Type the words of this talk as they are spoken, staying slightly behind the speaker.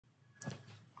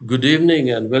Good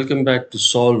evening and welcome back to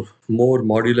solve more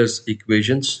modulus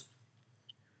equations.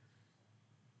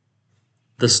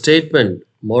 The statement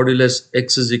modulus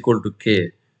x is equal to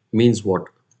k means what?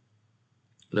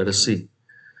 Let us see.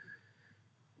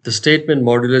 The statement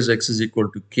modulus x is equal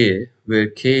to k, where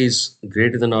k is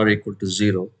greater than or equal to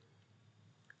 0,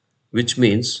 which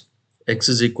means x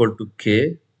is equal to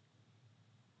k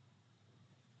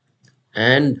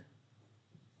and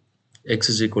x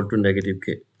is equal to negative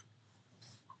k.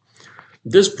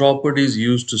 This property is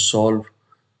used to solve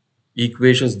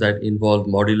equations that involve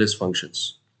modulus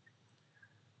functions.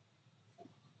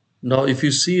 Now, if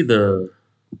you see the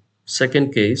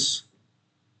second case,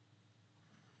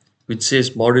 which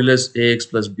says modulus ax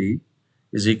plus b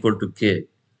is equal to k.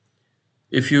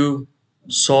 If you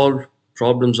solve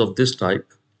problems of this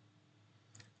type,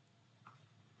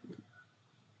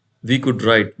 we could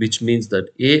write, which means that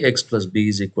ax plus b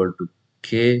is equal to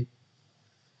k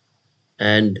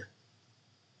and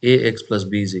ax plus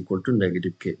b is equal to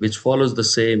negative k, which follows the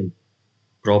same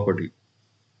property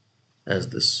as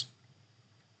this.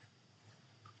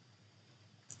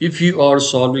 If you are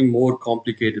solving more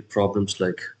complicated problems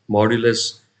like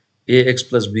modulus ax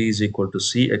plus b is equal to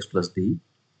cx plus d,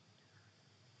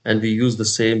 and we use the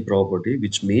same property,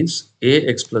 which means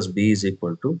ax plus b is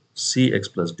equal to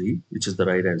cx plus d, which is the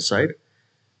right hand side,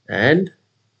 and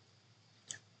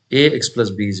ax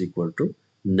plus b is equal to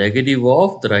negative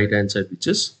of the right hand side, which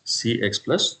is cx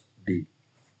plus d.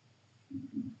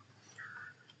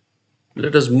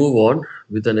 Let us move on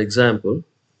with an example.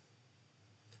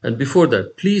 And before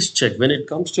that, please check when it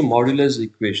comes to modulus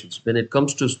equations, when it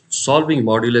comes to solving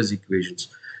modulus equations,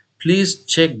 please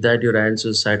check that your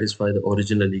answers satisfy the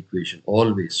original equation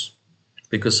always,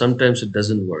 because sometimes it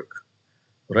doesn't work,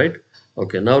 right?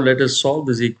 Okay, now let us solve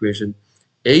this equation.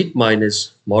 8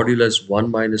 minus modulus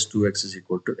 1 minus 2x is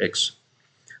equal to x.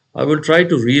 I will try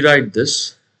to rewrite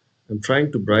this. I'm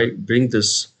trying to bring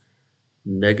this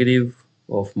negative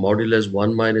of modulus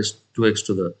 1 minus 2x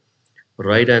to the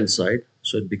right hand side,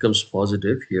 so it becomes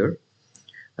positive here,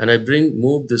 and I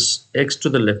move this x to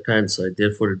the left hand side,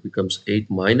 therefore it becomes 8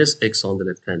 minus x on the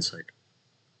left hand side.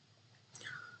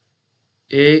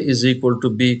 A is equal to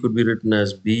b could be written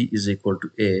as b is equal to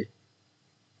a,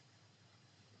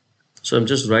 so I'm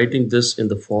just writing this in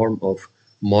the form of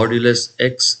modulus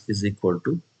x is equal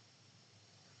to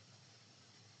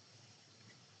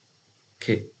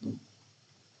k.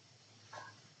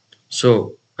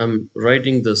 So I'm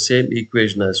writing the same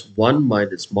equation as 1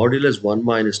 minus modulus 1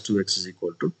 minus 2x is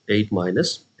equal to 8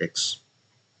 minus x.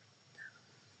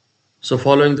 So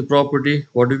following the property,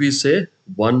 what do we say?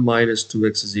 1 minus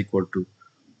 2x is equal to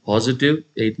positive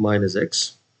 8 minus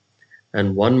x,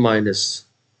 and 1 minus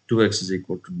 2x is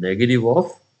equal to negative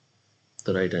of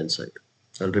the right hand side.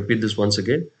 I'll repeat this once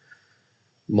again.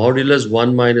 Modulus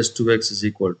 1 minus 2x is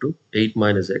equal to 8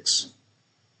 minus x.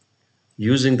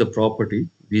 Using the property,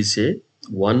 we say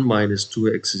 1 minus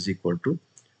 2x is equal to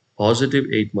positive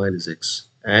 8 minus x,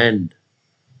 and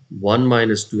 1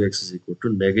 minus 2x is equal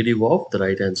to negative of the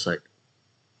right hand side.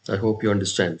 I hope you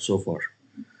understand so far.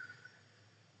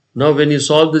 Now when you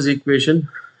solve this equation,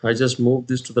 I just move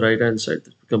this to the right hand side.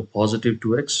 It becomes positive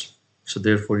 2x. So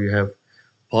therefore you have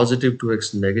positive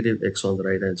 2x, negative x on the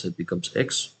right hand side becomes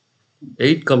x.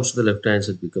 8 comes to the left hand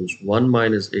side, becomes 1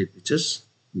 minus 8, which is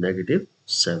negative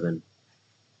 7.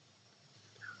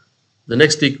 The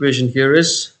next equation here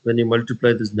is when you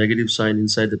multiply this negative sign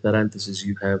inside the parenthesis,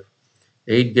 you have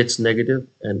 8 gets negative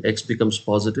and x becomes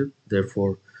positive.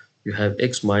 Therefore, you have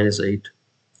x minus 8.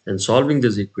 And solving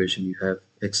this equation, you have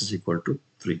x is equal to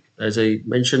 3. As I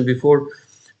mentioned before,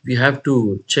 we have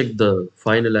to check the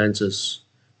final answers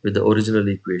with the original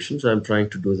equation. So I'm trying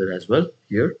to do that as well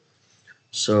here.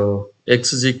 So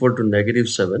x is equal to negative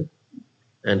 7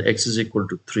 and x is equal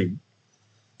to 3.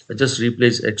 I just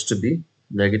replace x to be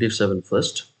negative 7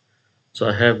 first. So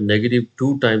I have negative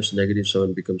 2 times negative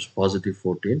 7 becomes positive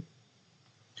 14.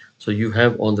 So you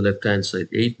have on the left hand side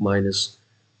 8 minus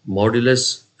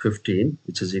modulus 15,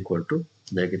 which is equal to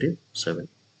negative 7.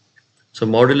 So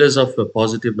modulus of a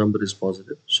positive number is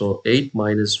positive. So 8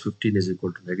 minus 15 is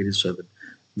equal to negative 7,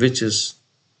 which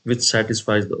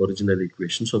satisfies the original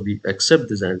equation. So we accept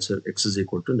this answer, x is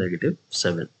equal to negative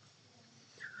 7.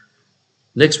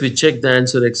 Next, we check the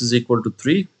answer, x is equal to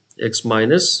 3. X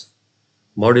minus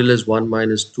modulus 1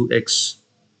 minus 2x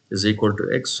is equal to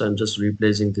x. So I'm just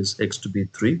replacing this x to be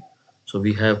 3. So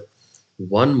we have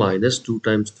 1 minus 2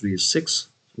 times 3 is 6.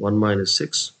 1 minus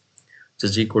 6, which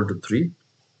is equal to 3.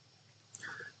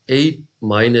 8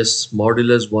 minus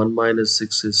modulus 1 minus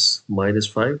 6 is minus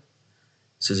 5.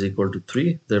 This is equal to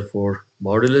 3. Therefore,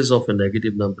 modulus of a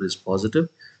negative number is positive.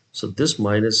 So this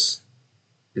minus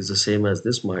is the same as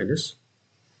this minus,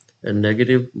 and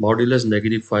negative modulus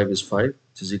negative 5 is 5,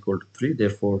 which is equal to 3.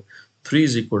 Therefore, 3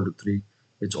 is equal to 3,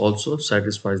 which also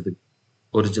satisfies the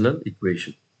original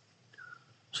equation.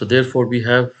 So therefore, we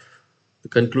have the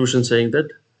conclusion saying that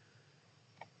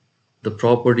the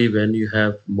property when you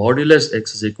have modulus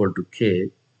x is equal to k,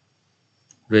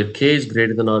 where k is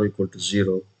greater than or equal to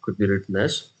 0, could be written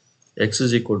as x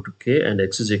is equal to k and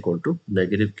x is equal to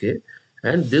negative k.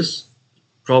 And this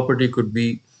property could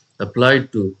be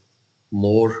applied to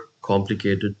more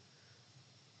complicated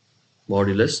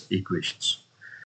modulus equations.